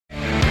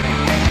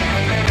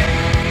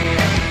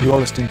You are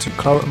listening to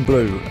Claret and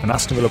Blue, an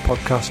Aston Villa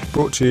podcast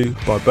brought to you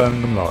by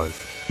Birmingham Live.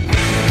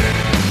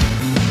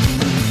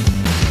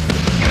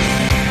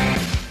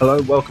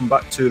 Hello, welcome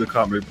back to the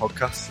Claret and Blue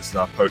podcast. This is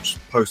our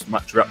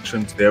post-match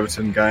reaction to the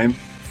Everton game.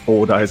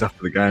 4 days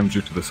after the game,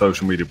 due to the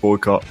social media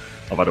boycott,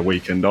 I've had a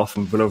weekend off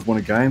and Villa have won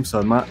a game.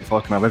 So, Matt, if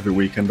I can have every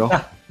weekend off,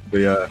 it'd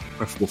be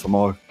preferable for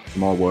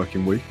my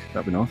working week.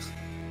 That'd be nice.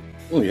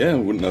 Well, yeah,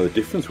 we wouldn't know the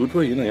difference, would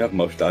we? You know, you have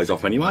most days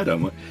off anyway,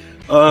 don't we?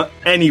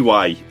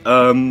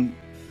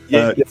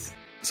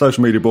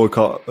 Social media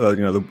boycott,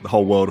 the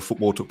whole world of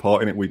football took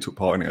part in it. We took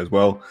part in it as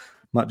well.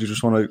 Matt, do you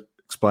just want to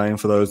explain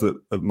for those that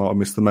might have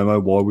missed the memo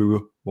why we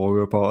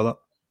were a part of that?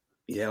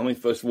 Yeah, I mean,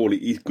 first of all,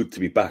 it is good to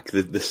be back.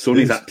 The sun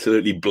is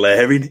absolutely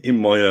blaring in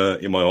my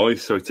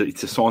eyes, so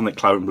it's a sign that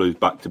Claret and Blue is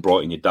back to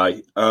brighten your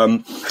day.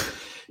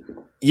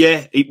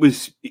 It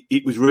was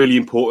really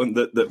important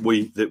that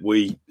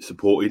we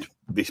supported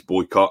this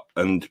boycott,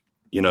 and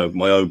you know,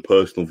 my own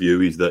personal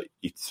view is that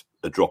it's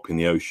a drop in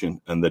the ocean,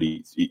 and that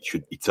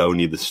it's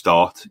only the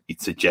start.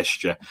 It's a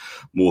gesture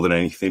more than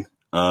anything.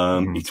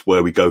 It's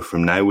where we go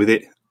from now with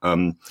it.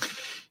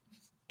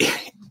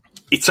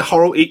 It's a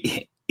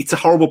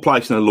horrible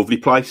place and a lovely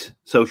place,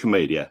 social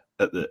media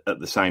at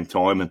the same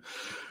time, and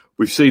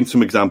we've seen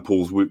some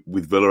examples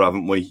with Villa,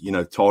 haven't we? You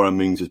know, Tyrone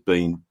Mings has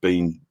been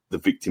the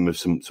victim of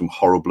some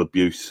horrible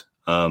abuse.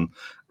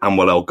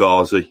 Anwar El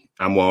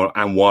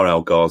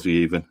Ghazi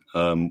even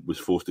was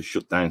forced to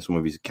shut down some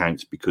of his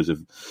accounts because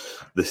of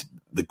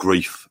the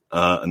grief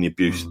and the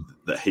abuse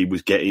that he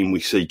was getting. We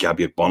see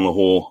Gabby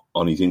Agbonlahor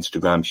on his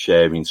Instagram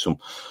sharing some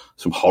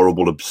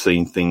horrible,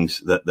 obscene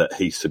things that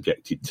he's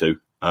subjected to.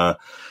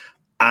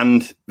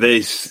 And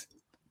there's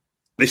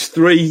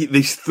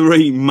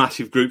three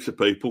massive groups of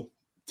people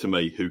to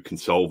me who can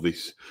solve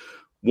this.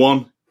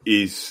 One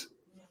is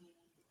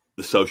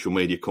the social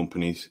media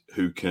companies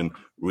who can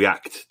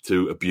react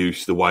to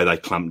abuse the way they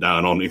clamp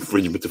down on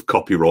infringement of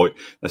copyright.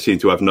 They seem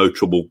to have no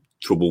trouble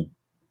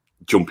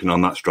jumping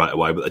on that straight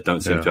away, but they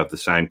don't seem to have the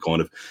same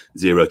kind of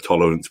zero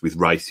tolerance with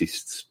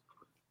racists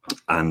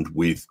and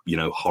with, you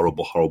know,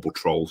 horrible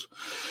trolls.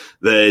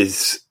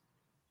 There's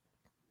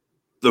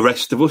the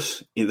rest of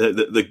us,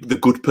 the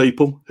good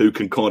people who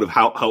can kind of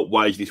help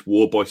wage this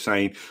war by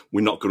saying we're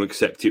not going to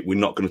accept it, we're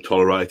not going to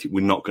tolerate it, we're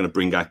not going to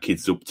bring our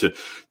kids up to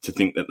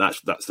think that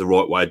that's the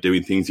right way of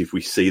doing things. If we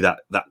see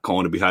that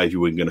kind of behaviour,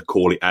 we're going to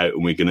call it out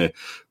and we're going to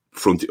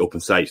front it up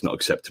and say it's not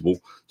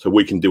acceptable. So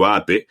we can do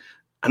our bit.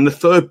 And the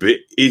third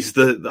bit is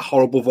the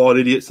horrible, vile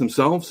idiots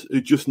themselves who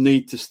just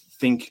need to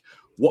think,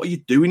 what are you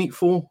doing it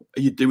for?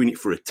 Are you doing it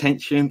for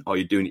attention? Are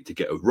you doing it to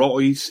get a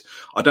rise?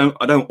 I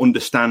don't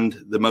understand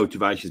the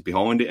motivations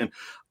behind it. And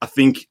I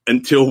think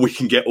until we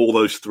can get all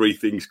those three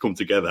things come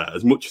together,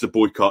 as much as a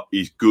boycott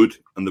is good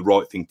and the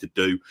right thing to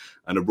do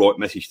and a right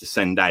message to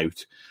send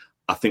out,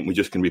 I think we're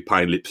just going to be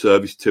paying lip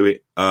service to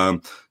it.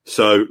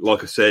 So,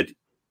 like I said,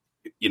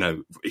 you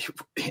know,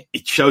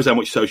 it shows how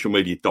much social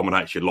media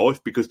dominates your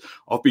life, because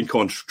I've been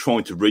kind of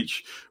trying to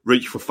reach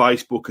for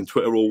Facebook and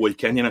Twitter all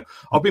weekend. You know,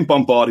 I've been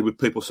bombarded with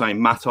people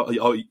saying, Matt, are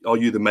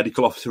you the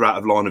medical officer out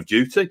of line of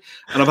duty?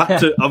 And I've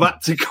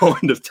had to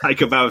kind of take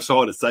a bow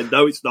aside and say,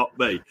 no, it's not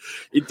me.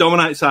 It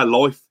dominates our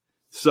life.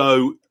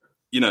 So,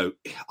 you know,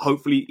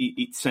 hopefully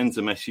it sends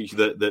a message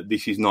that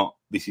this is not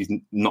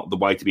the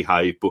way to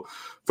behave. But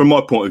from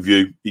my point of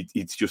view,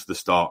 it's just the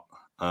start.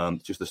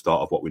 Just the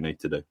start of what we need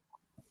to do.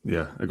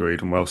 Yeah,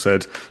 agreed and well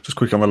said. Just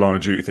quick on the line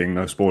of duty thing,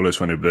 no spoilers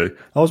for anybody.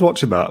 I was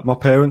watching that. My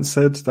parents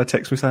said, they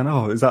texted me saying,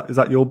 oh, is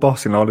that your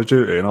boss in line of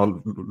duty? And I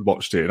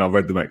watched it and I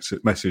read the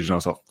message and I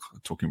was like,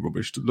 talking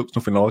rubbish. It looks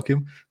nothing like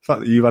him. The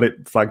fact that you've had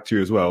it flagged to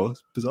you as well,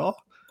 it's bizarre.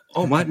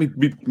 Oh, mate,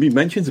 me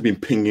mentions have been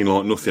pinging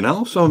like nothing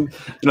else. You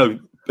know,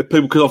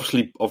 people, because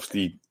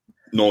obviously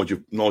Nigel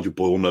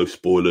Boyle, no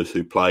spoilers,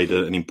 who played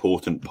an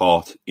important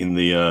part in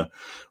the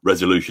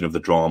resolution of the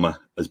drama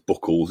as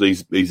Buckles.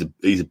 He's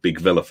a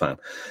big Villa fan,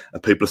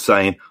 and people are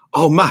saying,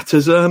 "Oh, Matt,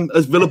 has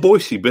Villa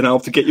Boise been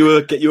able to get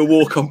you a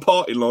walk on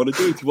part in line of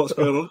duty? What's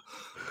going on?"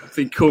 I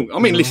think, cool. I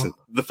mean, listen,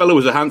 the fellow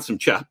was a handsome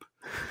chap,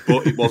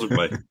 but it wasn't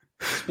me.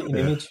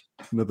 Image.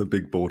 Another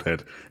big bald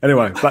head.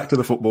 Anyway, back to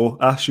the football.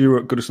 Ash, you were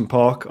at Goodison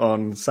Park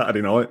on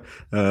Saturday night.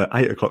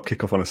 8 o'clock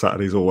kickoff on a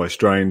Saturday is always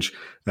strange.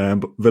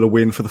 But Villa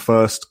win for the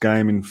first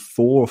game in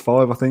 4 or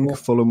 5, I think. Yeah,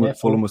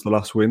 Fulham was the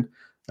last win.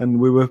 And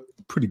we were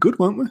pretty good,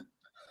 weren't we?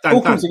 Dan,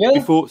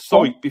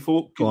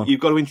 before you've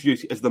got to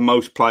introduce it as the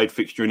most played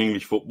fixture in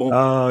English football.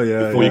 Oh,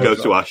 yeah. Before you go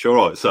to Ash, all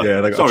right. So,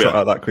 yeah, they got to shout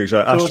out that cliche.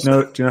 Ash,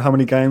 do you know how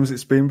many games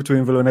it's been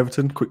between Villa and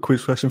Everton? Quick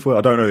quiz question for you.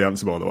 I don't know the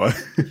answer, by the way.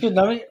 You should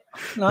know it.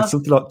 No. It's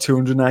something like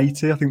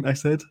 280, I think they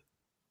said.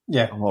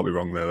 Yeah. I might be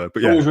wrong there, though.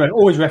 But yeah.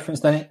 Always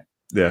referenced, don't it?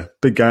 Yeah,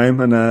 big game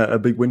and a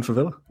big win for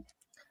Villa.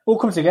 All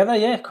come together,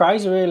 yeah.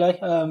 Crazy,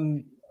 really.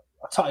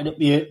 I tightened up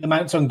the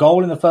amounts on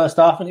goal in the first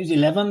half, and it was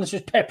 11. It's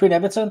just peppering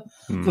Everton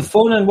for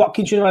fun, and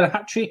Watkins should have had a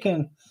hat-trick,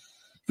 and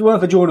if it weren't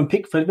for Jordan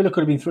Pickford, Villa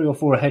could have been 3 or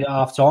 4 ahead at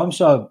half-time.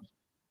 So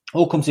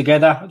all come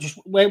together. Just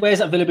where's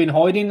that Villa been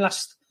hiding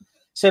last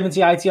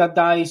 70, 80 odd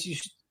days?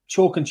 Just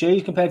chalk and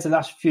cheese compared to the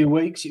last few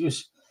weeks. It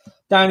was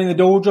down in the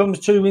doldrums,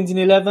 2 wins in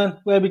 11.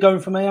 Where are we going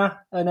from here?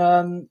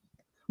 And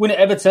win at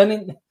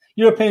Everton.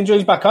 European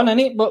dreams back on,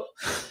 innit? But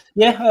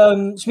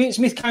yeah,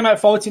 Smith came out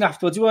fighting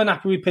afterwards. He weren't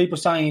happy with people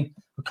saying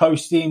we're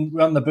coasting,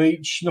 we're on the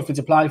beach, nothing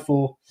to play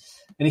for.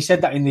 And he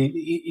said that in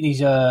his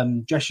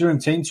dressing room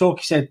team talk.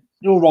 He said,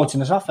 "You're all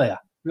writing us off here.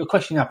 We're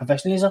questioning our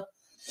professionalism."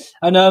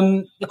 And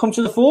they come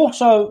to the fore.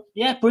 So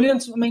yeah,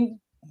 brilliant. I mean,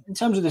 in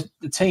terms of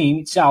the team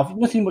itself,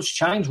 nothing much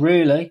changed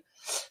really.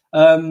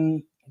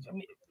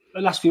 The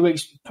last few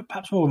weeks,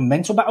 perhaps more of a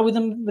mental battle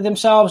with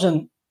themselves,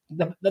 and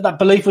that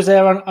belief was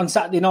there on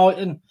Saturday night.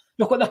 And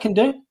look what they can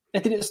do. They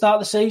did it at the start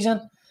of the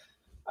season,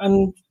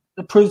 and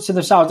they proved to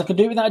themselves they can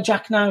do it without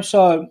Jack now.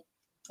 So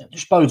it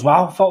just bodes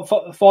well.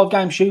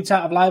 5-game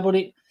shootout of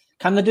Labour.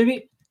 Can they do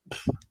it?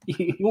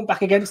 You won't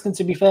back against them,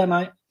 to be fair,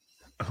 mate.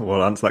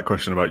 Well, I'll answer that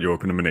question about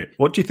Europe in a minute.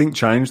 What do you think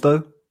changed,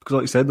 though? Because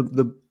like you said,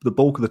 the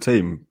bulk of the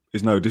team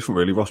is no different,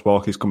 really. Ross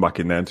Barkley's come back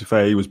in there, and to be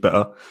fair, he was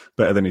better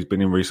than he's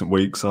been in recent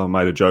weeks. I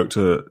made a joke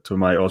to a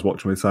mate I was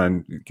watching with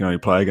saying, you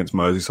play against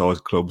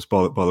Merseyside clubs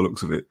by the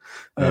looks of it,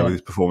 with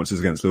his performances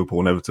against Liverpool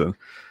and Everton.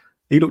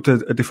 He looked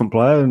a different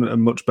player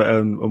and much better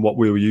than what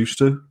we were used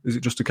to. Is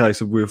it just a case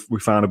of we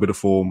found a bit of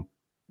form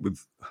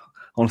with, I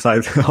want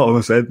to say, I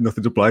almost said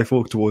nothing to play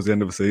for towards the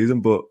end of the season,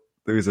 but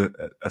there is a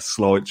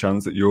slight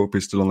chance that Europe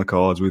is still on the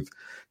cards with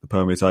the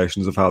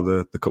permutations of how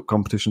the cup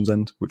competitions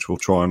end, which we'll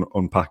try and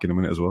unpack in a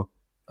minute as well.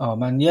 Oh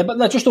man, yeah, but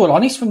they're just all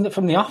honest from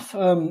the off.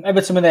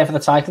 Everton were there for the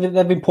title.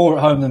 They've been poor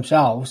at home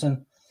themselves,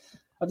 and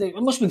I think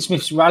it must have been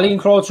Smith's rallying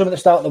cry to him at the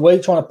start of the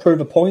week, trying to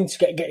prove a point,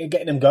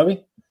 getting them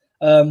going.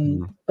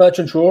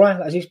 Bertrand Traore,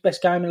 that's his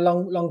best game in a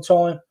long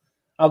time.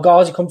 Our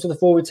guys who come to the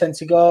fore, we tend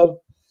to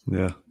go.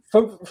 Yeah.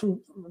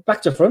 From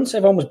back to front,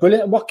 everyone was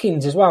brilliant.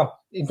 Watkins as well,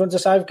 in front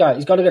of Southgate.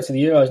 He's got to get to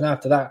the Euros now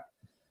after that.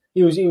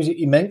 He was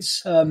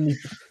immense.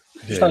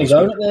 Just on his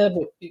own up there,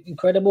 but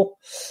incredible.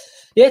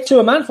 Yeah, to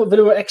a man.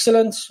 Villa were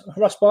excellent.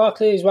 Ross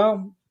Barkley as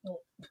well.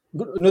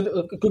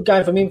 Another good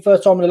game from him,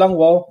 first time in a long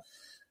while.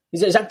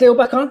 Is that deal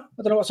back on?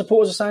 I don't know what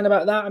supporters are saying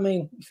about that. I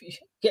mean, if you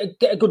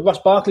get a good Ross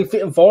Barkley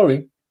fit and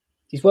firing,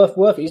 he's worth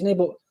it, isn't he?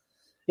 But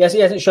yes, he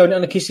hasn't shown it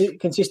on a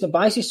consistent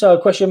basis, so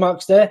question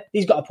marks there.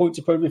 He's got a point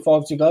to prove with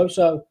 5 to go.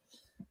 So,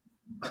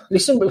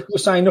 listen, we were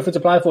saying nothing to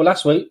play for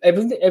last week.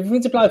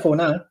 Everything to play for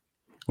now.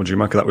 What do you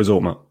make of that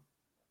result, Matt?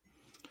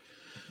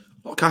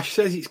 Well, Cash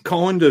says it's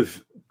kind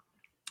of,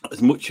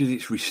 as much as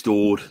it's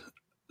restored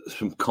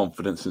some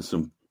confidence and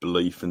some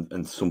belief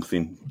and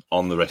something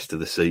on the rest of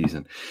the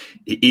season,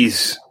 it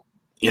is,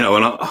 and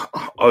I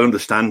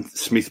understand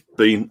Smith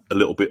being a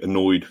little bit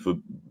annoyed for,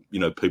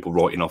 people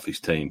writing off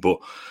his team, but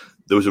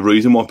there was a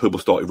reason why people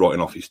started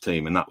writing off his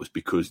team, and that was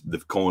because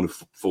they've kind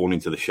of fallen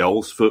into the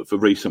shells for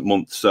recent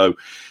months. So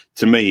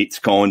to me, it's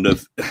kind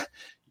of,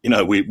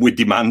 we're a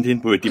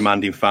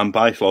demanding fan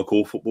base, like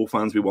all football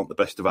fans. We want the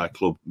best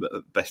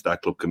our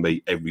club can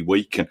be every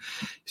week, and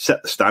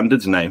set the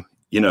standards now.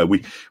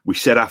 We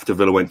said after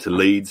Villa went to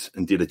Leeds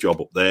and did a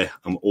job up there,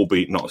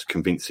 albeit not as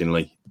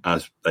convincingly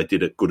as they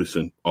did at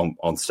Goodison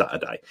on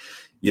Saturday.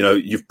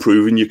 You've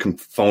proven you can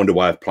find a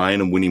way of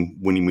playing and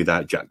winning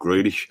without Jack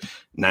Grealish.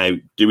 Now,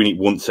 doing it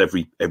once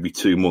every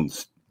 2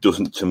 months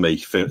doesn't, to me,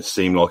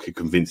 seem like a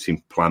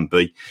convincing plan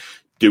B.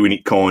 Doing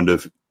it kind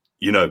of,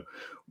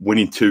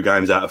 winning 2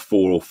 games out of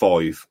 4 or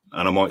 5,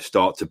 and I might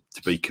start to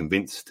be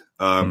convinced.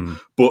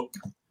 But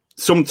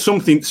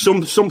something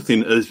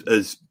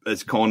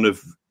as kind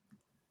of,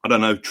 I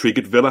don't know,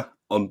 triggered Villa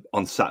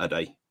on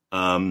Saturday.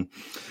 And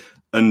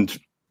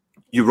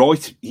you're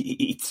right.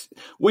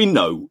 We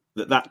know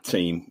that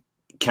team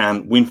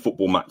can win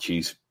football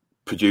matches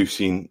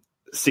producing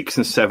 6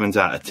 and 7s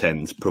out of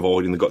 10s,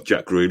 providing they've got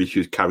Jack Grealish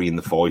who's carrying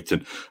the fight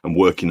and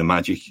working the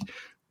magic.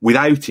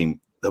 Without him,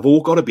 they've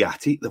all got to be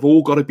at it. They've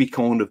all got to be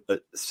kind of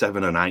at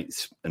 7 and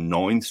 8s and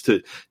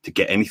 9s to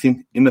get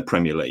anything in the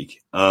Premier League.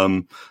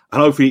 And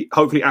hopefully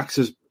acts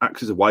as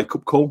a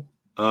wake-up call.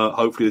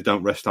 Hopefully they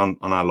don't rest on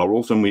our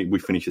laurels and we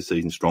finish the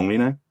season strongly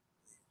now.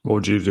 What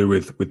would you do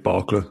with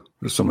Barkley?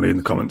 There's somebody in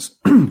the comments,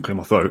 clear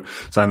my throat,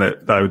 saying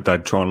that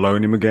they'd try and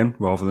loan him again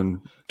rather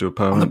than do a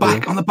permanent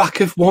deal. On the back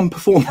of one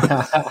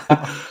performance.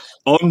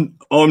 I'm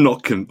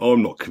not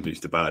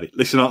convinced about it.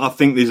 Listen, I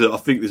think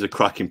there's a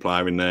cracking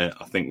player in there.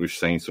 I think we've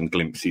seen some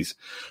glimpses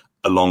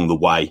along the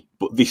way,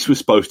 but this was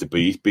supposed to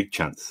be his big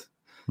chance.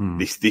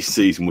 This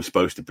season was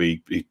supposed to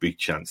be his big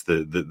chance.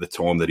 The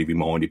time that he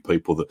reminded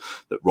people that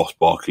Ross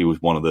Barkley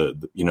was one of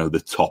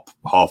the top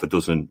half a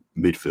dozen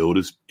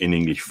midfielders in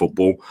English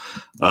football.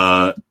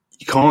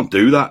 You can't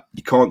do that.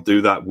 You can't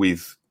do that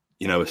with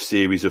a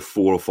series of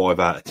 4 or 5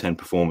 out of 10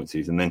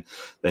 performances, and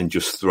then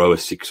just throw a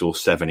 6 or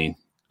 7 in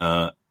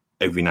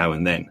every now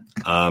and then.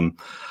 I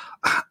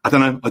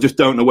don't know. I just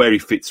don't know where he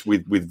fits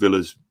with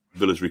Villa's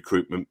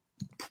recruitment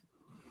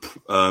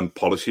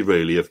policy,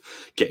 really, of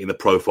getting the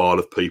profile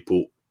of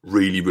people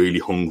really, really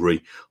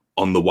hungry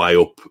on the way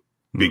up,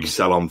 big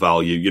sell on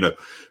value,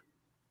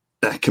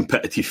 a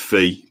competitive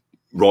fee,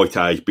 right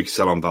age, big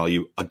sell on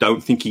value. I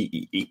don't think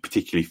he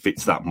particularly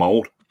fits that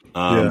mould.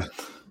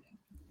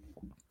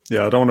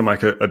 Yeah, I don't want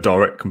to make a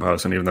direct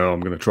comparison, even though I'm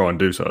going to try and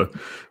do so,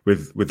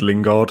 with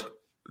Lingard.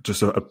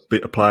 Just a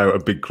player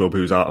at a big club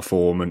who's out of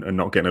form and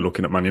not getting a look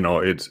in at Man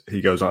United.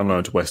 He goes on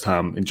loan to West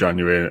Ham in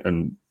January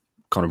and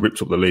kind of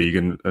rips up the league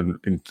and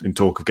in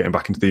talk of getting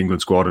back into the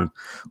England squad and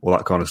all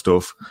that kind of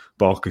stuff.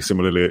 Barkley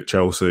similarly at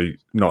Chelsea,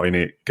 not in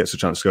it, gets a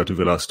chance to go to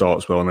Villa,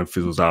 starts well and then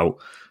fizzles out.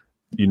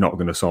 You're not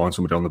going to sign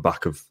somebody on the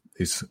back of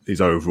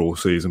his overall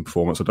season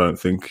performance, I don't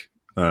think.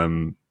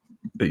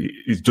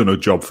 He's done a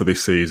job for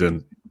this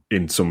season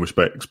in some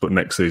respects, but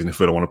next season, if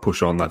Villa want to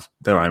push on, that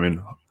they're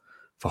aiming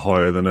for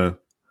higher than a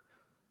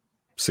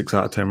 6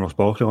 out of 10 Ross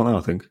Barkley, aren't they,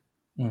 I think?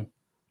 Mm.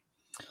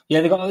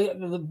 Yeah,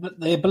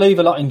 they believe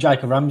a lot in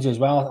Jacob Ramsey as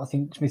well. I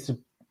think Smith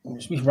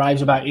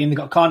raves about him. They've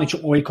got Carney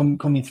Chukwuemeka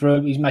coming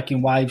through. He's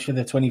making waves for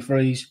the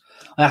 23s.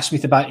 I asked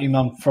Smith about him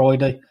on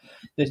Friday.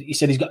 He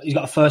said he's got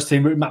a first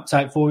team route mapped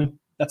out for him.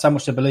 That's how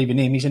much they believe in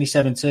him. He's only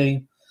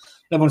 17.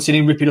 Everyone's seen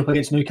him rip it up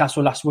against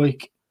Newcastle last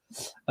week.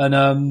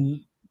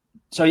 And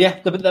so, yeah,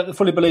 they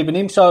fully believe in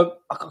him. So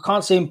I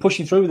can't see him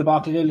pushing through with the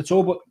Barkley deal at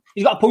all. But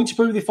he's got a point to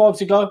prove with 5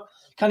 to go.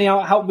 Can he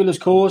help Villa's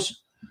cause?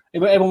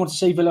 Everyone wants to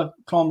see Villa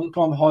climb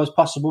as high as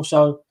possible.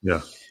 So,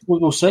 yeah,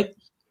 we'll see.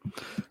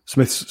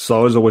 Smith's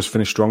side's always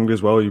finished strongly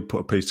as well. You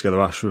put a piece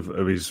together, Ash, of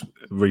his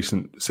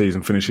recent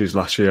season finishes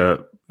last year.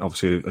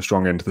 Obviously, a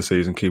strong end to the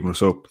season, keeping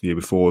us up the year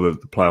before the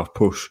playoff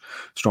push.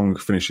 Strong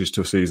finishes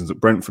to seasons at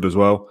Brentford as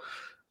well.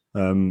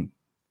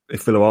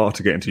 If Villa are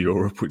to get into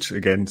Europe, which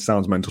again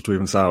sounds mental to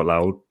even say out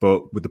loud,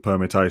 but with the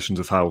permutations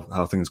of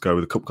how things go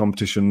with the cup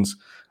competitions,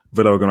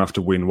 Villa are going to have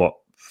to win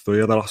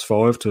 3 of the last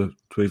 5 to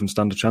even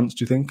stand a chance,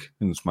 do you think?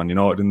 And it's Man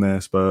United in there,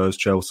 Spurs,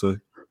 Chelsea.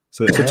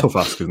 So it's a tough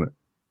ask, isn't it?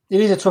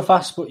 It is a tough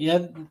ask, but yeah,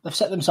 they've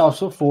set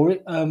themselves up for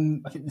it. I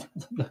think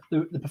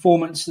the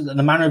performance and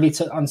the manner of it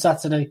on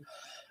Saturday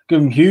gave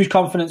them huge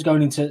confidence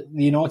going into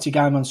the United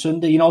game on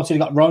Sunday. United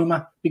got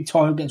Roma, big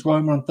time against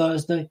Roma on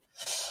Thursday.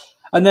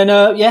 And then,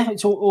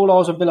 it's all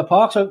eyes on Villa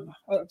Park. So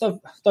I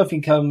don't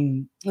think...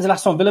 was the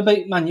last time Villa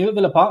beat Man U at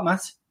Villa Park,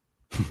 Matt?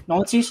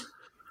 90s?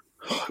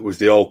 It was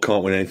the old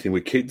can't win anything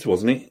with kids,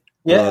 wasn't it?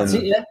 Yeah, that's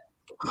it, yeah.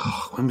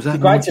 When was that?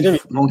 Great to do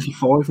it.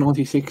 95,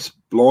 96?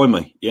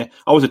 Blimey, yeah.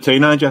 I was a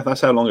teenager.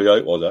 That's how long ago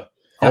it was.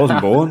 I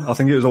wasn't born. I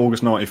think it was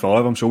August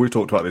 95. I'm sure we've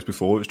talked about this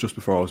before. It was just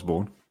before I was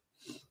born.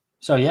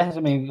 So, yeah, I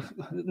mean,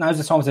 now's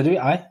the time to do it,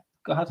 eh?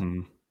 Go ahead.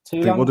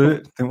 Think we'll do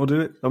it.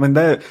 I mean,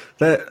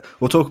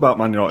 we'll talk about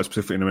Man United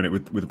specifically in a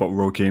minute with what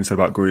Roy Keane said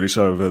about Grealish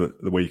over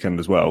the weekend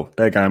as well.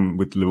 Their game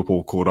with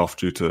Liverpool called off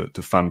due to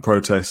fan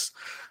protests.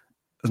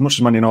 As much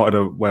as Man United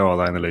are, where are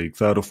they in the league?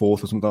 3rd or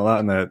 4th or something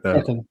like that?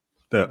 And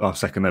they're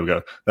second, there we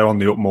go. They're on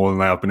the up more than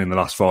they have been in the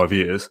last 5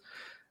 years.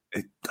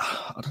 I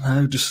don't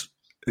know,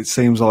 it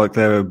seems like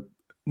I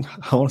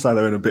want to say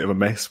they're in a bit of a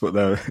mess, but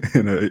they're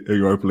in a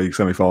Europa League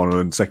semi-final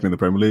and second in the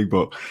Premier League,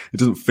 but it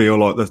doesn't feel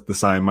like the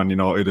same Man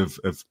United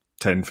of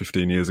 10,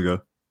 15 years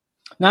ago.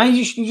 No,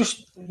 you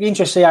just be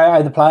interested to see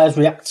how the players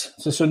react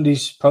to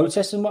Sunday's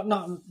protests and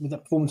whatnot with the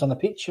performance on the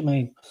pitch. I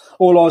mean,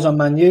 all eyes on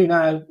Man U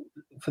now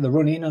for the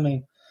run-in. I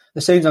mean,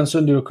 the scenes on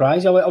Sunday were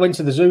crazy. I went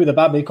to the zoo with a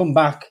baby, come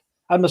back,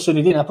 had my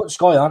Sunday dinner, I put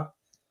Sky on,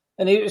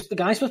 and the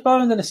guys was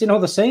blowing, and I seen all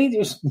the scenes. It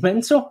was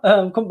mental.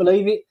 Couldn't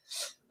believe it.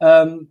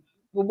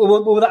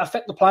 Will that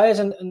affect the players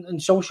and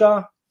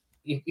Solskjaer?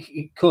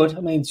 It could. I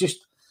mean, it's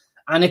just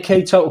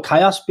anarchy, total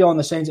chaos behind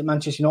the scenes at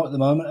Manchester United at the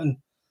moment. And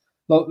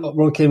like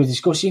Roy Keane was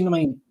discussing, I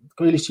mean,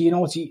 Grealish,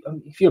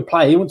 if you're a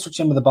player, you wouldn't touch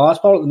him with a bar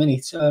ball at the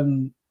minute.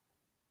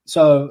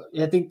 So,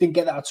 yeah, I didn't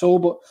get that at all.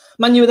 But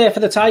Man U were there for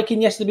the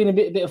taking. Yes, there's been a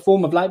bit of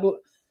form of late, but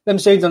them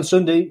scenes on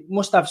Sunday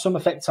must have some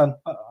effect on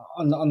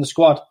the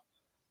squad.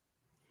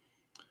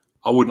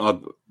 I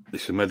wouldn't.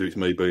 Listen, whether it's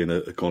me being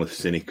a kind of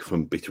cynic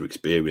from bitter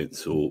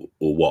experience or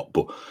what,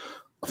 but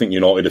I think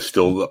United are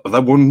still. They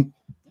won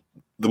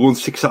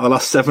 6 out of the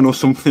last 7 or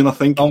something. I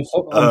think on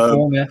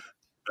form, yeah.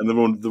 And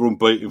they're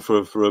unbeaten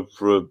for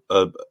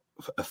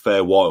a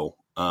fair while.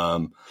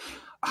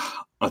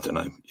 I don't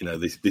know.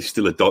 There's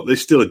still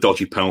a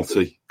dodgy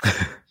penalty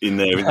in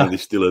there. Isn't there?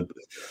 There's still a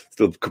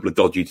couple of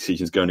dodgy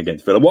decisions going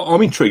against Villa. What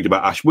I'm intrigued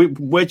about, Ash,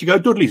 where'd you go,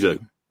 Dudley Zoo?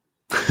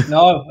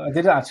 No, I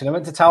didn't actually. I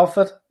went to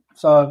Telford.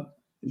 So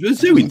there's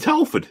a zoo in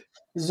Telford.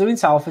 There's a zoo in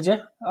Telford,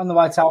 yeah. On the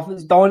way to Telford,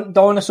 there's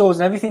dinosaurs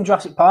and everything.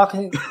 Jurassic Park. I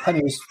think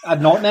Penny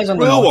had nightmares on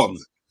the real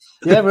ones.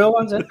 Yeah, real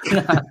ones.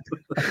 Yeah.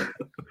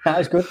 That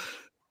was good.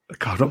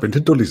 God, I've not been to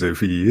Dudley Zoo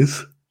for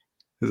years. It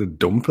was a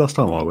dump last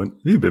time I went.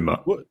 Have you been,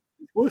 Matt?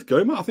 Worth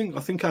going, mate. I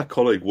think our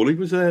colleague Wooly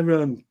was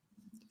there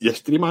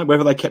yesterday, mate.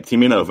 Whether they kept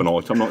him in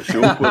overnight, I'm not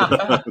sure.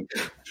 But,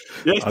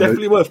 yeah, it's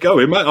definitely worth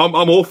going, mate. I'm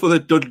all for the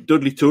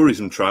Dudley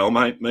tourism trail,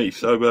 mate. Me,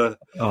 so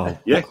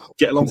yeah,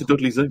 get along to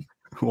Dudley Zoo.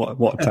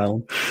 What a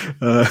town!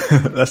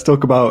 Let's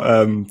talk about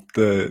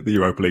the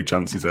Europa League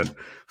chances then.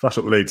 Flash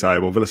up the league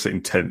table. Villa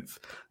sitting 10th.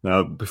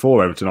 Now,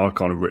 before Everton, I've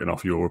kind of written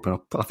off Europe, and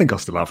I think I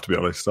still have, to be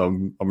honest.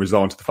 I'm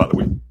resigned to the fact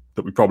that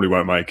that we probably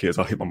won't make it as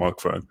I hit my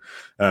microphone.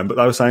 But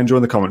they were saying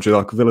during the commentary,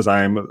 like Villa's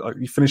aim, like,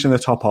 you finish in the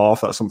top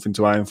half, that's something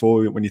to aim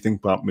for. When you think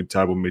about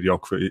mid-table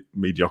mediocrity,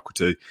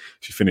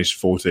 if you finish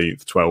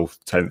 14th, 12th,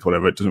 10th,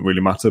 whatever, it doesn't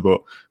really matter.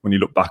 But when you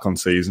look back on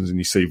seasons and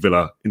you see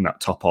Villa in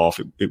that top half,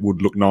 it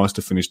would look nice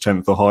to finish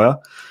 10th or higher.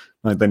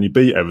 And then you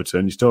beat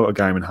Everton, you still got a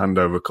game in hand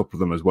over a couple of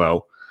them as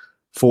well.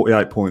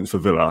 48 points for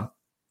Villa.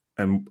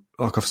 And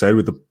like I've said,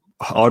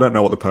 I don't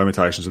know what the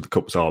permutations of the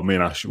cups are. Me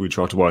and Ash, we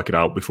tried to work it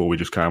out before we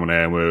just came on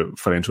air, and we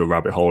fell into a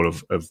rabbit hole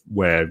of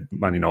where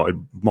Man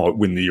United might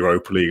win the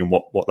Europa League and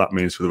what that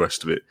means for the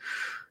rest of it.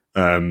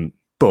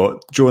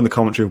 But during the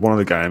commentary of one of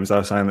the games, they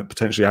were saying that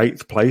potentially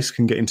 8th place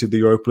can get into the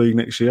Europa League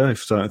next year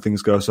if certain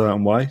things go a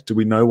certain way. Do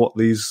we know what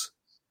these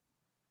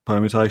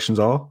permutations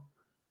are?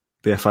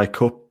 The FA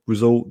Cup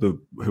result,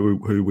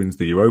 who wins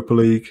the Europa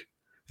League?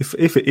 If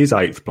it is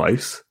 8th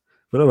place,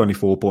 they're only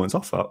 4 points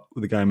off that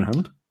with the game in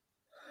hand.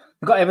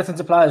 They've got Everton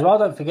to play as well,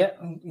 don't forget,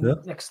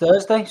 next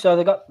Thursday. So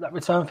they've got that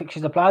return fixture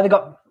to play. They've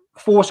got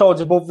 4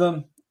 sides above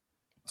them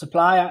to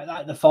play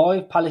out the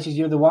 5. Palace is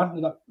the other one.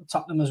 They've got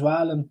Tottenham as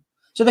well. And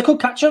so they could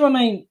catch them. I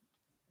mean,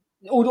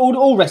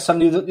 all rests on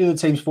the other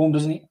team's form,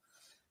 doesn't it?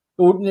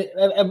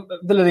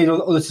 Villa need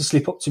others to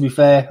slip up, to be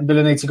fair. And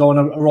Villa need to go on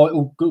a right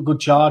good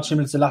charge,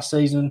 similar to last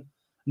season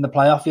in the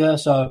playoff year.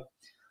 So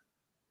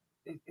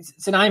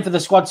it's an aim for the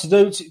squad to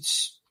do.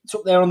 It's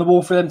up there on the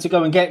wall for them to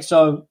go and get.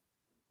 So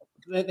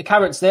the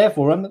carrot's there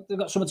for them. They've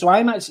got something to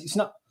aim at. It's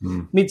not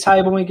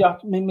mid-table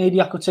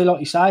mediocrity, like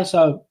you say.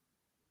 So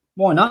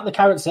why not? The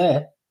carrot's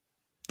there.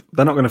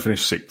 They're not going to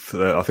finish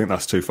 6th. I think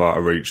that's too far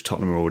to reach.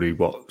 Tottenham are already,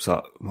 what's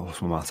my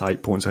math,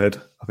 8 points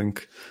ahead, I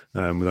think,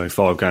 with only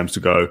 5 games to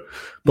go.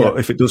 But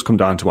if it does come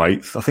down to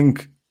 8th, I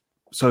think,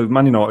 so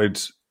Man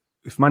United,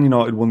 if Man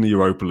United won the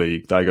Europa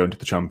League, they go into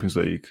the Champions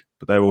League,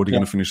 but they're already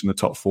going to finish in the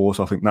top 4,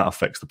 so I think that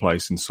affects the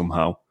placing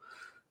somehow.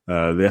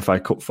 The FA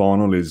Cup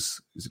final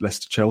is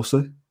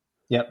Leicester-Chelsea?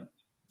 Yep.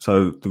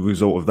 So the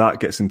result of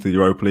that gets into the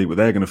Europa League, but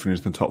they're going to finish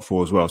in the top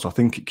 4 as well. So I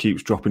think it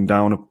keeps dropping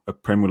down a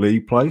Premier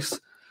League place.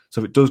 So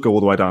if it does go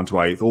all the way down to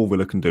 8th, all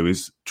Villa can do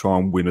is try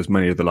and win as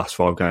many of the last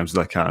 5 games as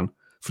they can,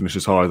 finish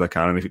as high as they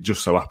can, and if it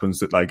just so happens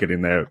that they get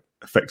in there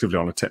effectively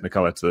on a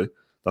technicality,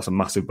 that's a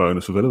massive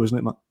bonus for Villa, isn't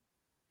it, Matt?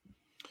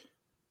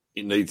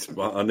 I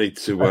need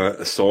to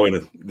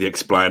assign the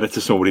explainer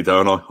to somebody,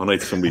 don't I? I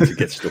need somebody to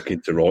get stuck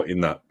into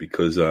writing that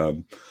because, I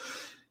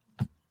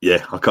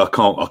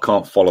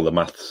can't follow the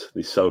maths.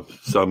 There's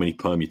so many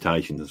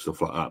permutations and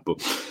stuff like that.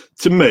 But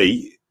to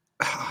me,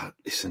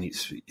 listen,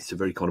 it's a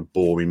very kind of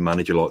boring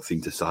manager-like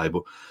thing to say,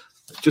 but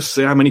just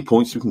see how many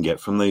points we can get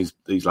from these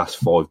last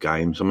 5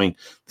 games. I mean,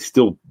 there's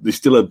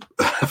still a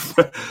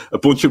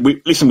bunch of...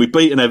 we've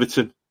beaten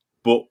Everton,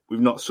 but we've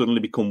not suddenly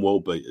become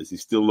world beaters.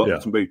 There's still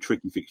some very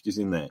tricky fixtures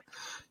in there.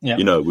 Yeah.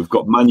 You know, we've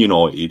got Man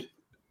United,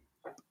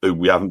 who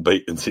we haven't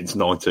beaten since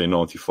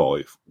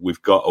 1995.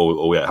 We've got,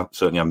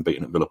 certainly haven't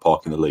beaten at Villa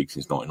Park in the league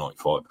since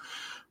 1995.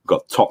 We've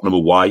got Tottenham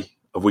away.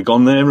 Have we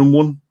gone there and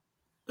won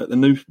at the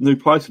new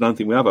place? I don't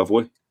think we have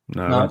we?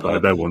 No, we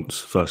played there once,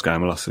 first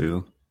game of last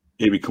season.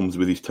 Here he comes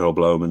with his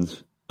terrible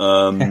omens.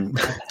 And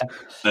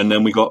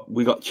then we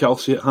got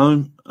Chelsea at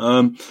home.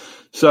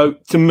 So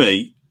to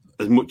me,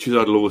 as much as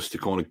I'd love us to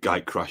kind of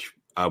gate crash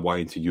our way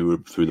into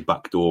Europe through the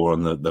back door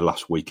on the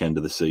last weekend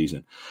of the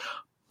season,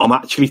 I'm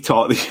actually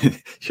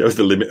shows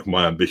the limit of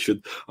my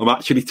ambition. I'm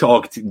actually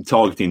targeting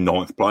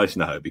 9th place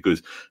now,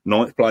 because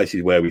 9th place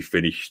is where we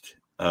finished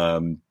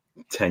 10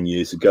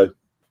 years ago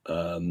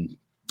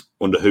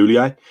under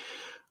Houllier,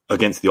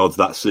 against the odds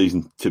that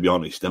season, to be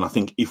honest. And I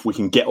think if we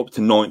can get up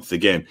to 9th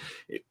again,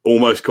 it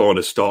almost kind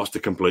of starts to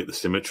complete the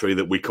symmetry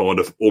that we kind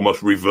of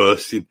almost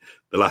reversed in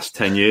the last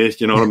 10 years.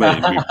 Do you know what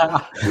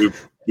I mean?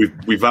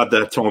 We've had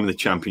that time in the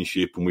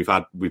Championship, and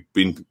we've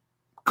been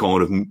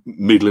kind of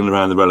middling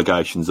around the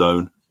relegation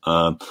zone,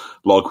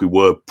 like we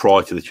were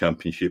prior to the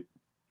Championship.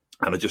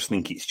 And I just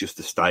think it's just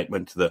a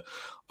statement that,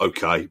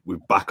 okay, we're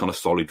back on a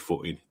solid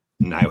footing.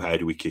 Now, how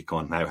do we kick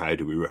on? Now, how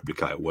do we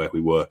replicate where we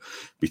were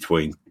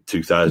between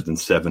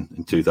 2007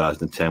 and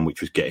 2010,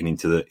 which was getting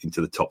into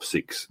the top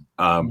 6?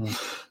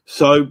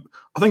 So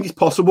I think it's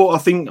possible. I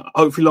think,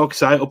 hopefully, like I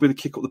say, it'll be the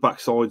kick up the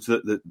backsides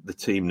that the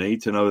team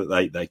need to know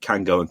that they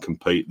can go and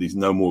compete. There's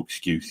no more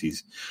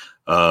excuses,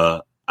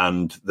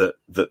 and that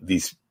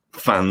these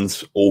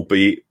fans,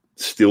 albeit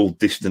still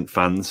distant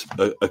fans,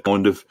 are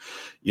kind of,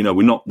 you know,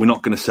 we're not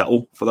going to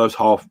settle for those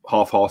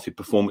half-hearted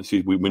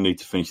performances. We need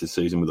to finish the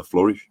season with a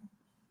flourish.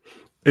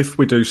 If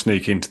we do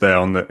sneak into there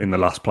in the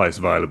last place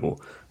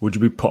available, would you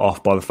be put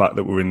off by the fact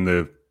that we're in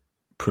the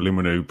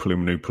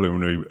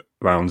preliminary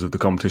rounds of the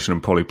competition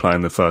and probably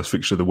playing the first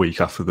fixture of the week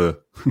after the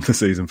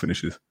season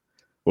finishes?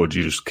 Or do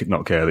you just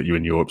not care that you're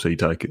in Europe, so you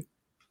take it?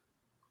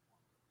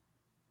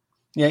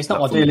 Yeah, it's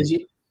not ideal, is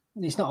it?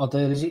 It's not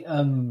ideal, is it?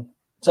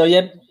 So,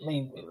 yeah, I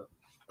mean,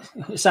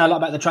 it sounds a lot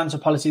about the transfer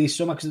policy this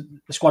summer, because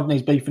the squad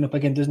needs beefing up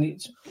again, doesn't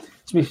it?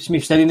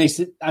 Smith said he needs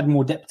to add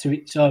more depth to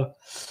it, so...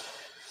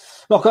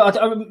 Look,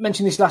 I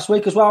mentioned this last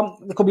week as well.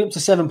 There could be up to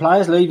 7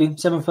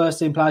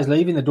 first-team players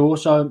leaving the door.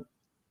 So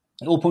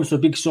it all points to a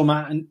big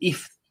summer. And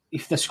if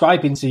if they're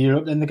scraping to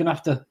Europe, then they're going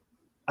to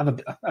have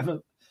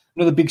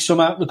another big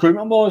summer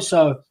recruitment, boys.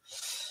 So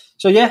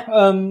yeah,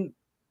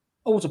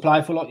 all to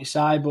play for, like you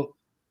say, but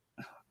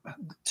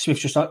Smith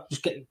just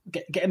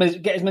get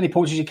as many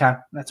points as you can.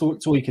 That's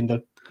all you can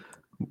do.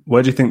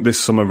 Where do you think this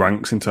summer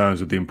ranks in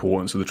terms of the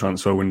importance of the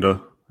transfer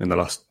window in the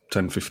last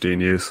 10, 15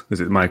 years? Is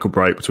it make or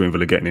break between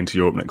Villa getting into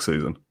Europe next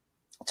season?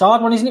 It's a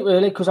hard one, isn't it,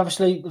 really? Because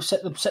obviously they've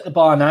set the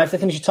bar now. If they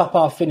finish a top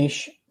half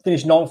finish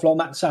ninth, like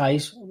Matt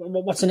says,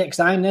 what's the next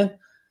aim then?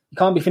 You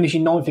can't be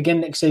finishing ninth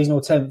again next season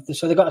or 10th.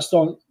 So they've got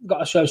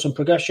to show some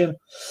progression.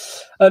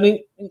 I mean,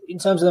 in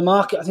terms of the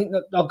market, I think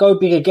that they'll go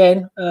big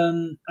again.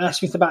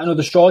 Asked Smith about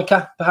another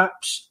striker,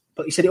 perhaps,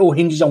 but he said it all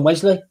hinges on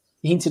Wesley.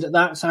 He hinted at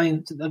that,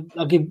 saying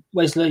they'll give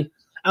Wesley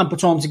ample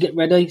time to get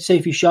ready, see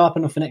if he's sharp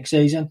enough for next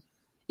season.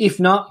 If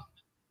not,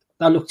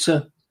 they'll look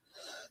to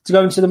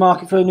go into the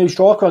market for a new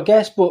striker, I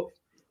guess. But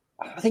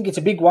I think it's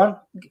a big one.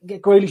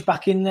 Get Grealish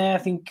back in there. I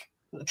think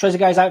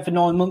Trezeguet's out for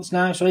 9 months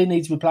now, so he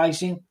needs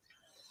replacing.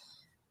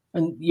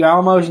 And your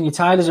Almos and your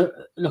Taylors are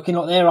looking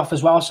like they're off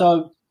as well.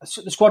 So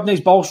the squad needs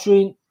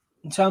bolstering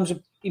in terms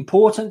of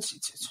importance.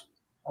 It's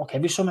okay,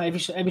 every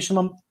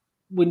summer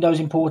window is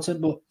important,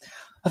 but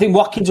I think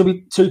Watkins will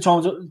be 2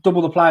 times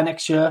double the player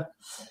next year.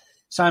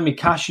 Same with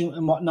Cash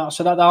and whatnot.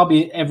 So that'll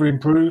be ever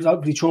improved.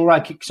 Hopefully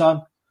Traoré kicks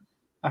on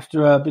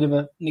after a bit of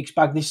a mixed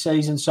bag this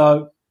season.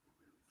 So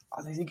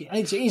I think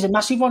it is a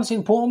massive one. It's an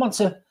important one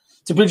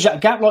to bridge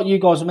that gap, like you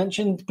guys have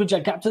mentioned, bridge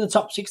that gap to the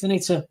top 6. They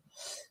need to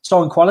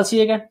sign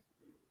quality again.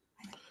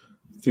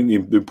 I think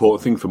the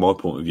important thing from my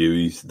point of view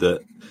is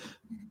that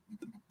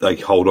they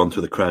hold on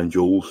to the crown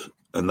jewels,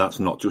 and that's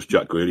not just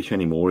Jack Grealish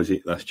anymore, is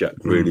it? That's Jack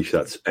Grealish,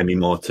 that's Emi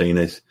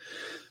Martinez,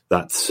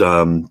 that's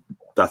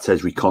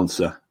Ezri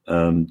Konsa,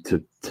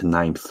 to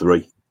name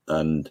 3.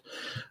 And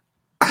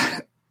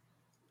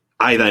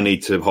A, they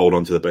need to hold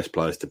on to the best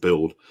players to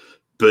build.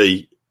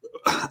 B,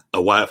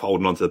 a way of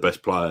holding on to the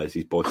best players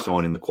is by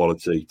signing the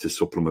quality to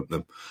supplement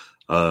them.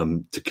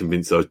 To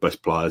convince those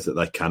best players that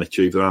they can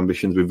achieve their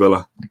ambitions with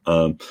Villa.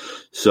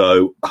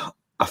 So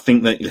I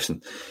think that,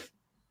 listen,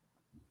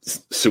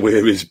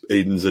 Sawiris,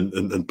 Edens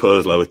and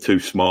Purslow are too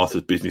smart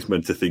as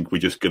businessmen to think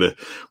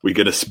we're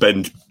gonna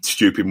spend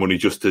stupid money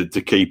just to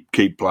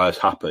keep players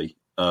happy.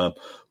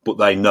 But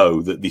they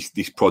know that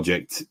this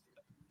project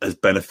has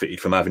benefited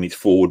from having its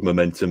forward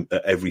momentum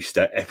at every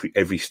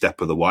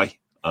step of the way.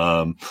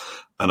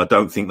 And I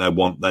don't think they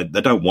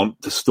don't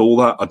want to stall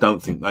that. I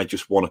don't think they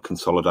just want to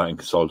consolidate.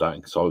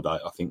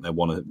 I think they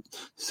want to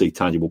see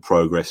tangible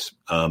progress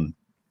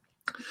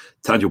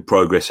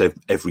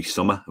every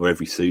summer or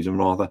every season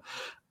rather.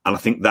 And I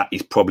think that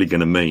is probably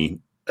going to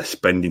mean a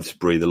spending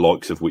spree, the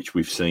likes of which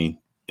we've seen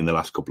in the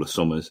last couple of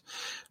summers.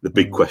 The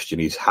big question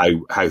is how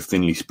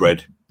thinly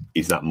spread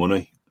is that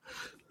money?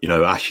 You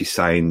know, Ash is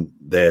saying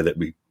there that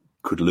we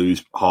could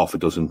lose half a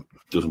dozen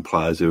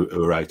players who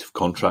are out of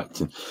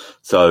contract. And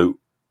so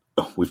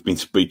we've been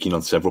speaking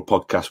on several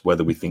podcasts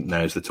whether we think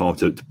now's the time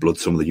to blood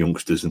some of the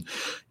youngsters, and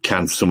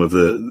can some of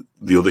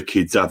the other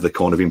kids have the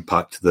kind of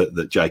impact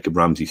that Jacob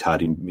Ramsey's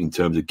had in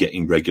terms of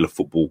getting regular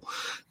football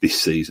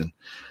this season.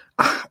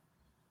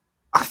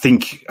 I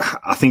think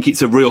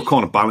it's a real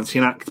kind of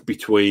balancing act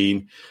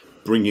between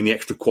bringing the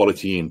extra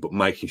quality in, but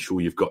making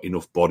sure you've got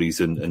enough bodies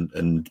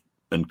and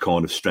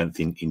kind of strength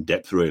in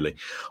depth, really.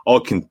 I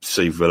can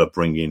see Villa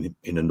bringing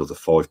in another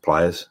 5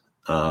 players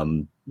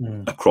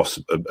across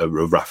a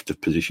raft of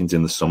positions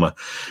in the summer,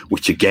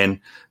 which again,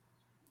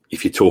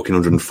 if you're talking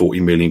 140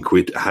 million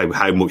quid,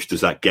 how much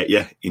does that get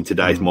you in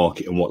today's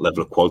market, and what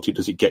level of quality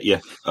does it get you?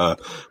 But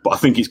I don't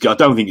think it's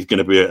going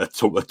to be a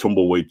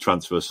tumbleweed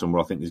transfer summer.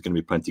 I think there's going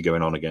to be plenty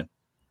going on again.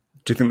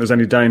 Do you think there's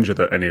any danger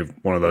that any of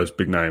one of those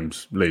big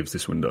names leaves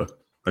this window?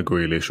 A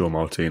Grealish or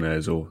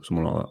Martinez or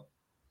someone like that?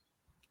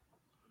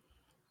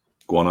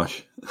 Go on,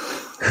 Ash.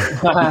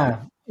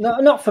 No,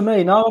 not for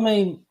me. No, I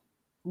mean,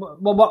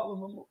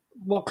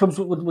 what clubs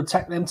would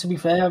take them, to be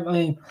fair? I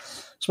mean,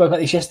 spoke about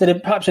this yesterday.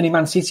 Perhaps only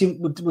Man City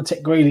would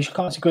take Grealish. I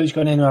can't see Grealish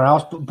going anywhere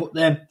else, but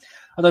then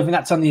I don't think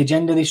that's on the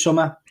agenda this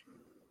summer.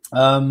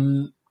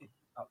 Same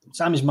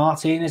as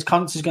Martinez.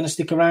 Konsa is going to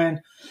stick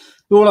around.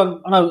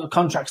 I know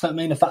contracts don't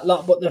mean a fat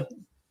lot, but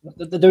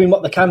they're doing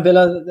what they can,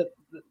 Villa.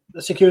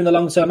 They're securing the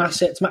long-term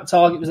assets. Matt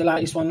Targett was the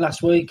latest one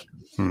last week.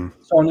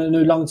 Signing a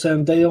new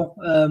long-term deal.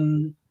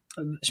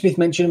 Smith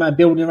mentioned about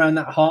building around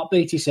that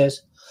heartbeat, he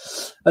says.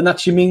 And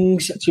that's your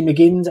Mings, that's your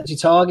McGinns, that's your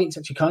Targets,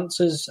 that's your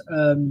Konsas,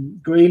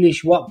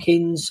 Grealish,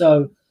 Watkins.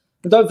 So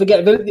don't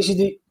forget, this is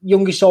the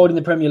youngest side in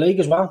the Premier League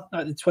as well.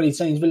 Out of the 20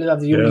 teams, Villa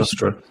have the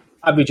youngest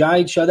average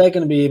age, so they're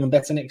going to be even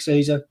better next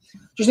season.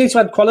 Just need to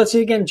add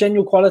quality again,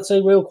 genuine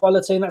quality, real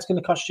quality, and that's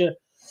going to cost you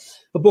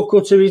a buck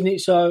or two, isn't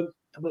it? So,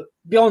 but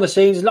behind the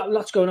scenes,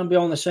 lots going on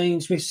behind the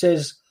scenes. Smith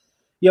says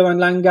Johan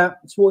Langer,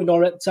 sporting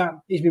director,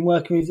 he's been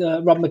working with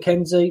Rob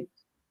McKenzie,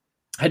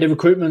 head of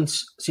recruitment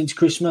since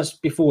Christmas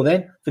before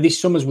then, for this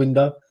summer's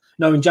window.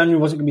 Knowing January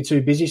wasn't going to be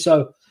too busy,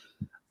 so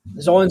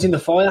there's irons in the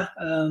fire.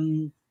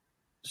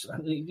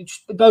 It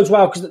bodes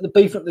well because the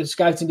beef at the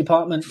scouting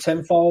department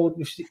tenfold.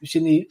 We've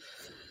seen the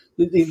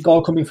the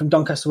guy coming from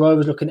Doncaster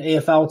Rovers looking at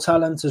EFL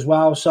talent as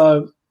well.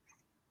 So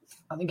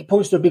I think it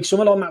points to a big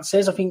summer, like Matt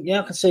says. I think,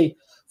 I can see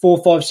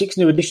 4, 5, 6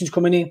 new additions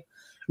coming in,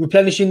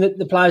 replenishing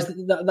the players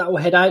that will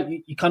head out.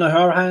 You kind of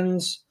her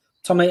hands.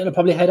 Tom Heaton will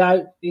probably head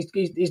out.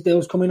 His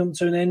deal's coming up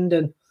to an end,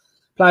 and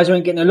players who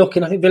ain't getting a look.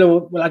 And I think Villa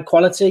will add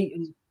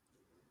quality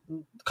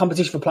and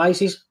competition for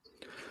places.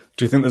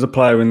 Do you think there's a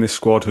player in this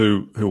squad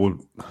who will,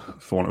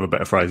 for want of a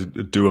better phrase,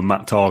 do a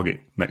Matt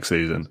Target next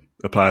season?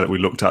 A player that we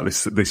looked at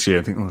this year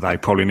and think they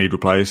probably need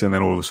replacing, and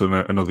then all of a sudden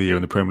another year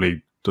in the Premier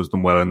League does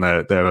them well, and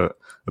they're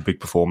a big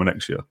performer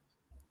next year.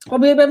 Well,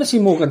 we haven't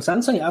seen Morgan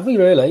Sanson yet, have we,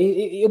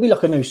 really? He'll be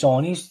like a new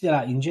signing. He's still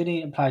out injured. He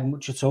hasn't played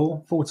much at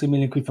all. 14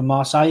 million quid from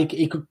Marseille.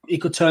 He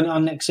could turn it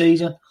on next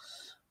season.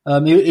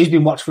 He's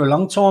been watched for a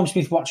long time.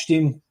 Smith watched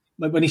him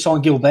when he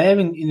signed Gilbert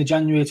in the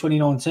January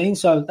 2019.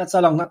 So that's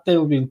how long that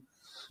deal has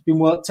been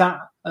worked at.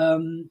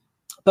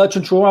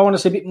 Bertrand Traore, I want to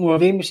see a bit more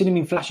of him. We've seen him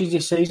in flashes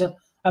this season.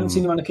 Haven't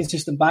seen him on a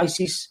consistent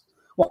basis.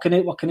 What can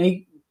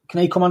he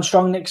come on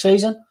strong next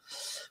season?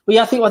 But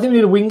yeah, I think we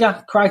need a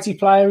winger, creative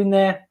player in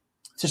there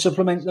to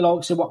supplement the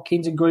likes of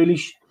Watkins and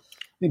Grealish.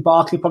 I think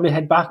Barkley probably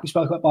head back. We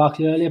spoke about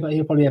Barkley earlier, but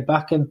he'll probably head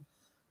back. And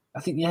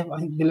I think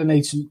Villa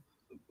needs some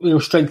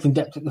real strength and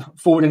depth at the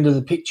forward end of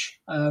the pitch.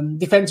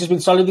 Defence has been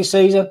solid this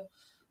season.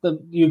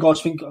 You guys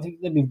I think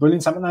they've been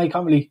brilliant, haven't they? You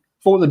can't really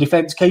fault the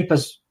defence.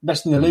 Keeper's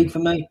best in the league for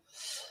me.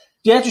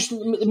 Yeah, just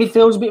the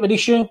midfield's a bit of an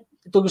issue.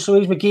 Douglas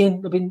Luiz,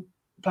 McGinn, they've been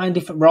playing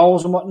different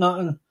roles and whatnot.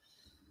 And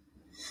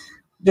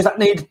does that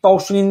need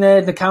bolstering in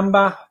there?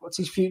 Nakamba, what's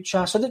his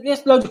future? So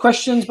there's loads of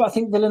questions, but I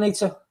think Villa need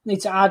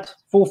to add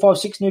 4, 5,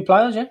 6 new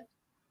players. Yeah.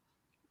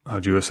 How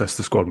do you assess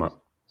the squad, Matt?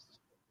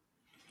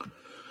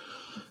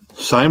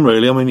 Same,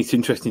 really. I mean, it's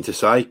interesting to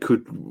say.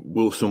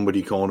 Will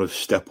somebody kind of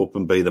step up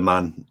and be the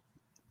man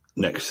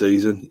next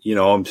season? You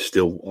know, I'm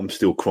still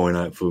crying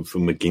out for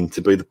McGinn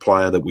to be the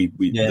player that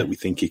we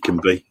think he can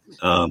be.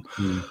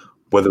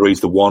 Whether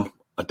he's the one,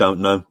 I don't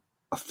know.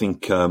 I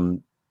think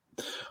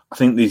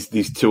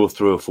these 2 or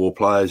 3 or 4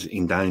 players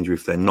in danger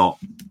if they're not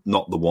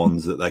the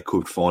ones that they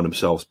could find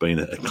themselves being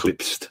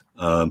eclipsed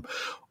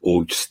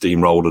or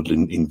steamrolled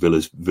in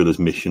Villa's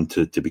mission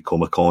to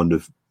become a kind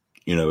of,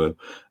 you know,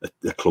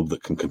 a club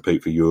that can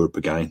compete for Europe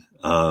again.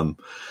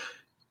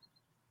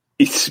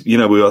 It's, you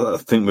know, I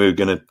think we were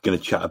going to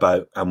chat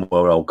about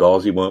Anwar El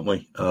Ghazi, weren't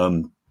we?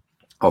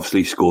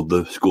 Obviously scored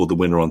the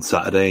winner on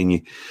Saturday, and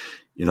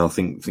you know, I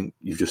think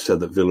you've just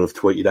said that Villa have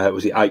tweeted out,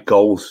 was it 8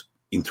 goals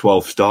in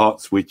 12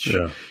 starts, which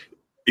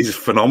is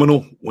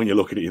phenomenal when you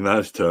look at it in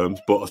those terms.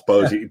 But I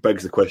suppose it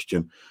begs the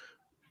question,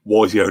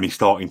 why is he only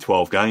starting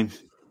 12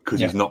 games? Because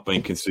he's not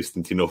been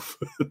consistent enough.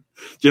 Do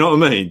you know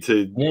what I mean?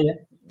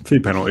 A few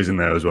penalties in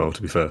there as well,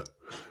 to be fair.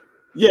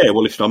 Yeah,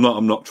 well, listen,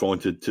 I'm not trying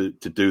to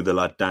do the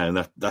lad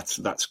down. That's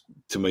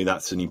to me,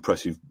 that's an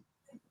impressive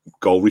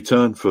goal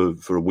return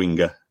for a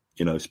winger,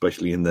 you know,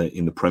 especially in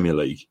the Premier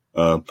League.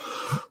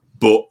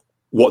 But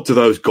what do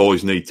those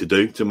guys need to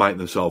do to make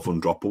themselves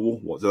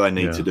undroppable? What do they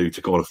need to do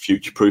to kind of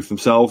future-proof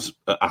themselves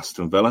at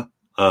Aston Villa?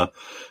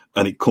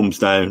 And it comes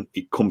down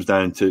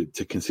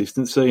to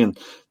consistency, and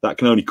that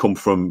can only come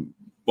from,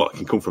 well, it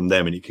can come from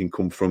them, and it can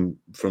come from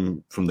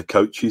the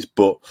coaches.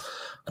 But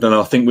I don't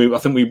know. I think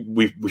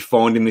we're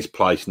finding this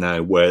place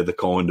now where the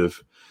kind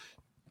of,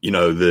 you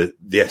know,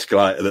 the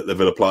escalator that the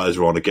Villa players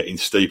are on are getting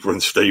steeper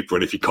and steeper,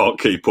 and if you can't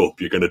keep up,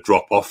 you're going to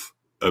drop off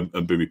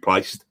and be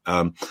replaced.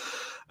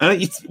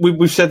 And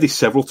we've said this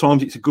several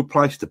times. It's a good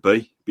place to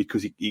be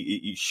because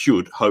it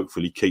should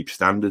hopefully keep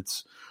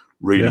standards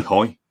really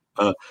high.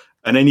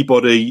 And any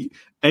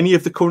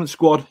of the current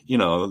squad, you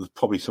know, there's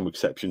probably some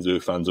exceptions who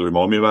fans will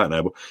remind me about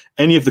now, but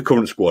any of the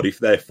current squad, if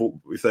they're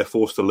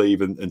forced to leave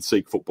and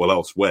seek football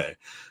elsewhere,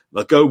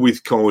 they'll go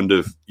with kind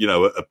of, you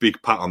know, a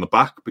big pat on the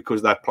back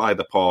because they played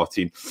the part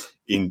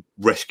in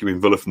rescuing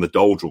Villa from the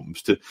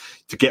doldrums to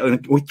get.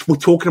 We're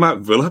talking about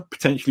Villa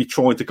potentially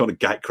trying to kind of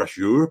gatecrash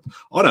Europe.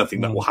 I don't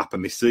think that will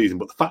happen this season,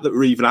 but the fact that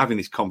we're even having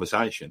this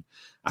conversation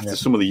after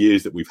some of the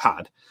years that we've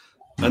had,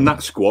 and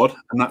that squad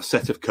and that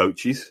set of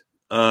coaches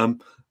have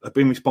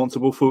been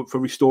responsible for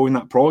restoring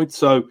that pride.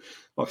 So,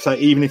 like I say,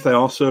 even if they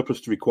are surplus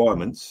to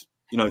requirements,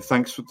 you know,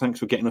 thanks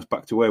for getting us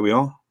back to where we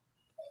are.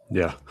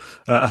 Yeah.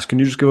 Ash, can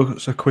you just give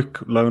us a quick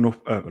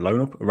roundup of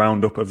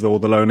all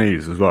the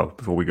loanees as well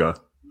before we go?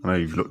 I know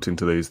you've looked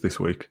into these this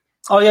week.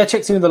 Oh, yeah,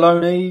 checked in with the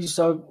loanees.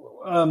 So,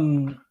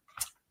 I'm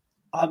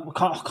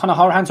kind of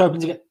Horahan's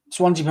hoping to get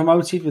Swansea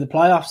promoted with the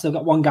playoffs. They've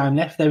got 1 game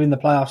left. They're in the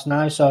playoffs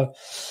now, so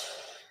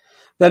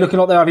they're looking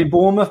like they're having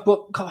Bournemouth.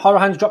 But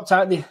Horahan's dropped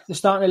out the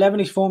starting 11.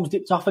 His form's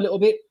dipped off a little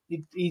bit.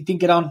 He didn't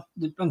get onto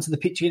the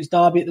pitch against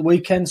Derby at the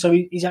weekend, so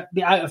he's a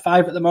bit out of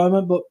favour at the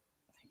moment. But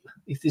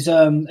if there's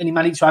any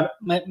magic to have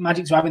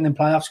in the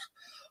playoffs,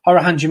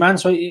 Horahan's your man,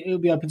 so he'll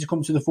be open to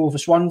come to the fore for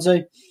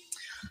Swansea.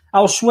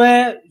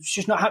 Elsewhere, it's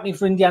just not happening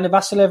for Indiana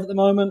Vassilev at the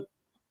moment.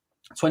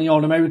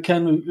 20-year-old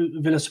American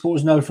who Villa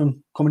supporters know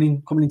from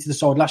coming into the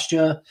side last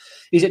year.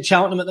 He's at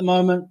Cheltenham at the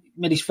moment.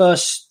 Made his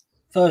first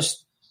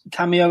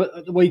cameo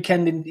at the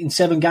weekend in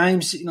 7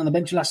 games, sitting on the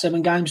bench the last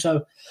 7 games.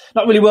 So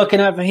not really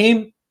working out for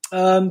him.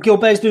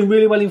 Gilbert's doing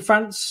really well in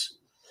France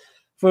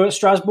for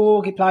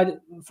Strasbourg. He played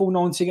full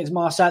 90 against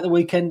Marseille at the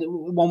weekend,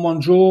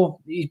 1-1 draw.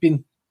 He's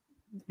been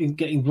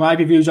getting rave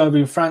reviews over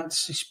in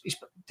France. He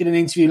did an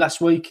interview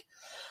last week,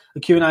 a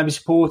Q&A with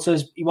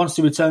supporters. He wants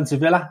to return to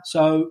Villa.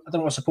 So I don't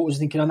know what supporters are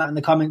thinking on that in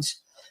the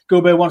comments.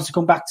 Gilbert wants to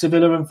come back to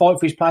Villa and fight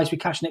for his place with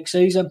cash next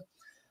season.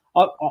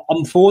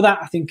 I'm for that.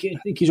 I think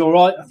he's all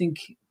right. I think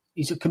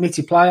he's a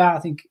committed player. I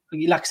think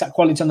he lacks that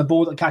quality on the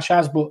ball that Cash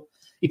has, but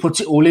he puts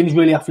it all in. He's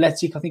really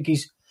athletic. I think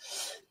he's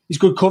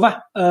good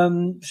cover.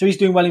 So he's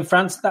doing well in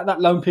France. That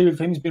loan period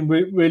for him has been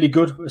really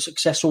good, a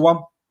successful one.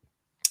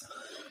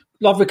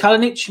 Lovre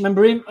Kalinic,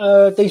 remember him?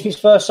 His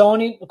first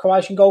signing, the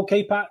Croatian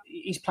goalkeeper.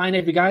 He's playing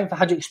every game for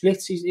Hajduk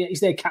Split. He's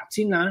their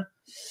captain now.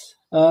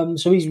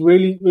 So he's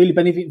really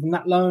benefiting from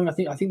that loan. I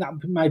think that will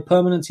be made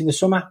permanent in the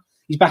summer.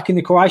 He's back in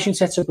the Croatian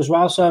setup as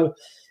well, so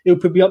he'll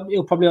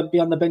probably be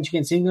on the bench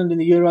against England in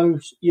the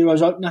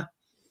Euros opener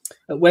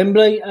at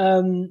Wembley.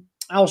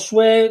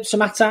 Elsewhere,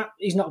 Samatta,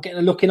 he's not getting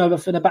a look in over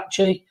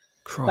Fenerbahce.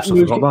 Christ, I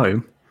forgot about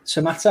him.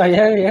 Samatta,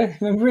 yeah,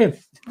 remember him?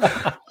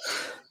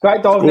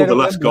 Great dog. Scored the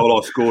last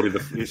goal I scored in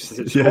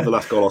the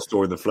last goal I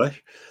scored in the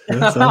flesh.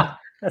 Yeah,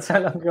 that's how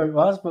long ago it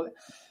was. But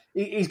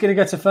he's going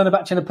to go to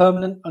Fenerbahce in a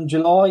permanent on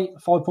July,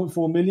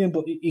 5.4 million.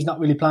 But he's not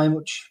really playing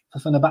much for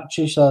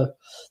Fenerbahce, so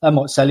they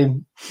might sell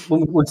him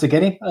once they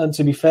get him.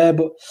 To be fair,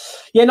 but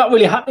yeah, not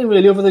really happening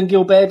really, other than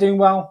Gilbert doing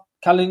well,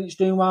 Kalinic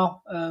doing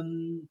well,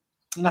 and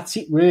that's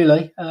it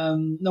really.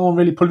 No one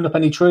really pulling up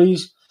any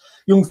trees.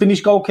 Young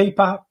Finnish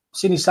goalkeeper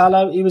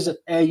Sinisalo, he was at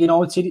Ayr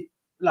United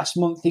last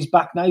month. He's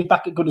back now. He's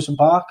back at Goodison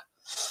Park.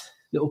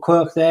 Little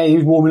quirk there. He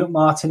was warming up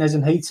Martinez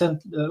and Heaton,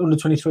 under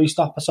 23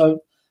 stopper. So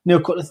Neil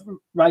Cutler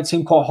rates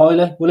him quite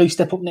highly. Will he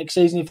step up next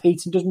season if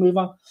Heaton does move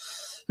on?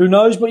 Who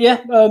knows? But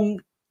yeah,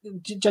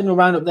 general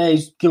roundup there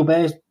is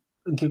Gilbert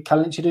and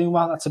Kalinic are doing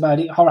well. That's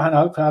about it. Horahan,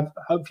 I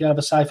hope you have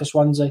a safer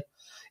Swansea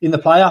in the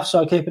playoffs.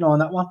 So keep an eye on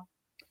that one.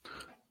 Do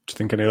you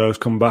think any of those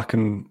come back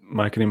and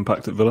make an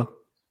impact at Villa?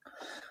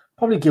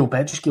 Probably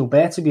Gilbert, just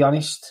Gilbert, to be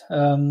honest.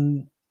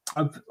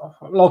 I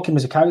like him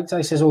as a character.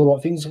 He says all the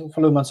right things. I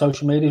follow him on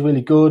social media. He's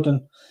really good,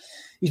 and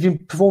he's been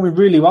performing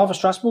really well for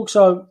Strasbourg.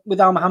 So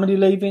with Al Mohammadi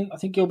leaving, I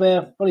think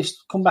Gilbert probably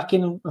come back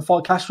in and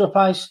fight Cash for a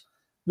place.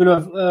 Villa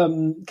have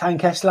Kane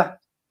Kessler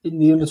in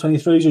the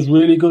under-23s was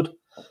really good.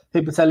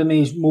 People telling me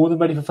he's more than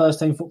ready for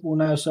first-team football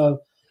now.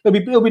 So he'll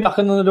be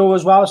knocking on the door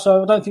as well.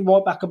 So I don't think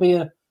right back will be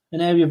an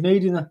area of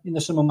need in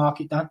the summer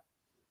market, Dan.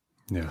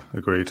 Yeah,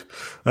 agreed.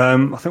 I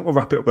think we'll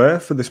wrap it up there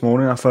for this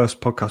morning, our first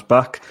podcast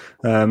back.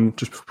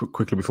 Just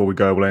quickly before we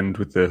go, we'll end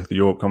with the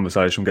Europe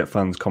conversation, get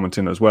fans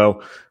commenting as well.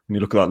 When you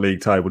look at that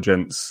league table,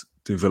 gents,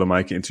 do Villa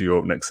make it into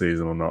Europe next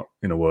season or not,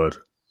 in a word?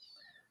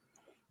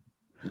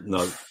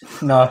 No.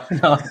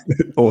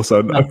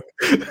 Also, no.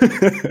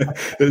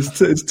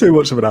 It's too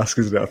much of an ask,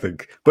 isn't it, I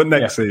think? But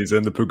next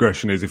season, the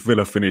progression is if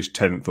Villa finish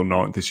 10th or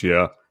 9th this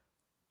year,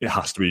 it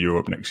has to be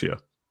Europe next year.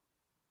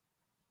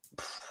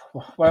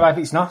 What about if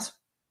it's not?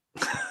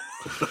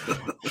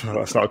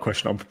 That's not a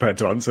question I'm prepared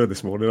to answer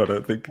this morning, I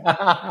don't think.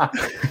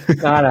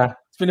 No.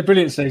 It's been a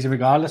brilliant season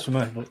regardless for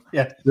me, but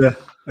yeah. Yeah,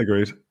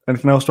 agreed.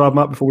 Anything else to add,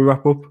 Matt, before we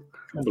wrap up?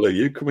 I can't believe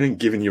you coming in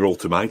giving your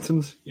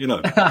ultimatums,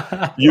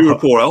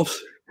 Europe or else.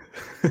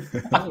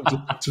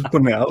 just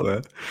putting it out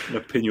there.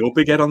 Pin your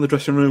big head on the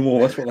dressing room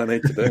wall, that's what they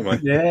need to do, mate.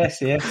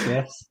 Yes.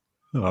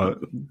 Oh,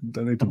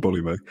 don't need to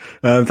bully me.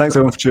 Thanks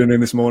everyone for tuning in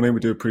this morning. We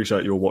do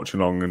appreciate you all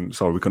watching along, and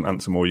sorry we couldn't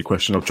answer more of your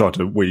questions. I've tried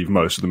to weave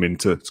most of them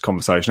into this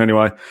conversation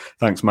anyway.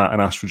 Thanks Matt and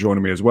Ash for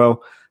joining me as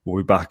well.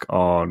 We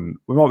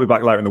might be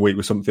back later in the week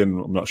with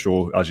something. I'm not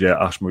sure as yet.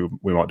 Ash,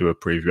 we might do a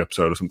preview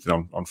episode or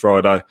something on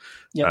Friday.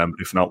 Yep.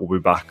 If not, we'll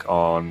be back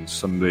on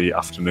Sunday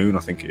afternoon, I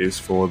think it is,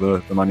 for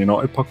the Man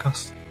United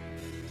podcast.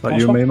 Is that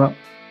you and me, Matt?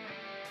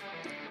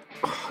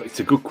 It's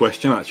a good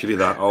question, actually.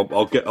 That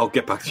I'll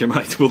get back to you,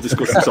 mate. We'll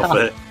discuss this off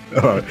there.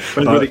 All right.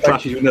 When it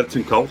clashes with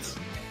Everton Colts.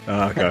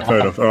 Okay,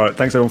 fair enough. All right.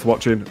 Thanks everyone for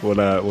watching.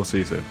 We'll see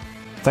you soon.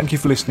 Thank you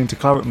for listening to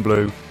Claret and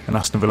Blue, an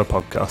Aston Villa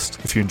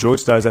podcast. If you enjoyed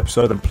today's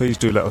episode, then please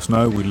do let us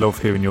know. We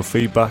love hearing your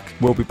feedback.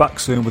 We'll be back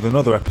soon with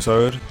another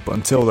episode, but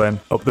until then,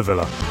 up the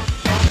Villa.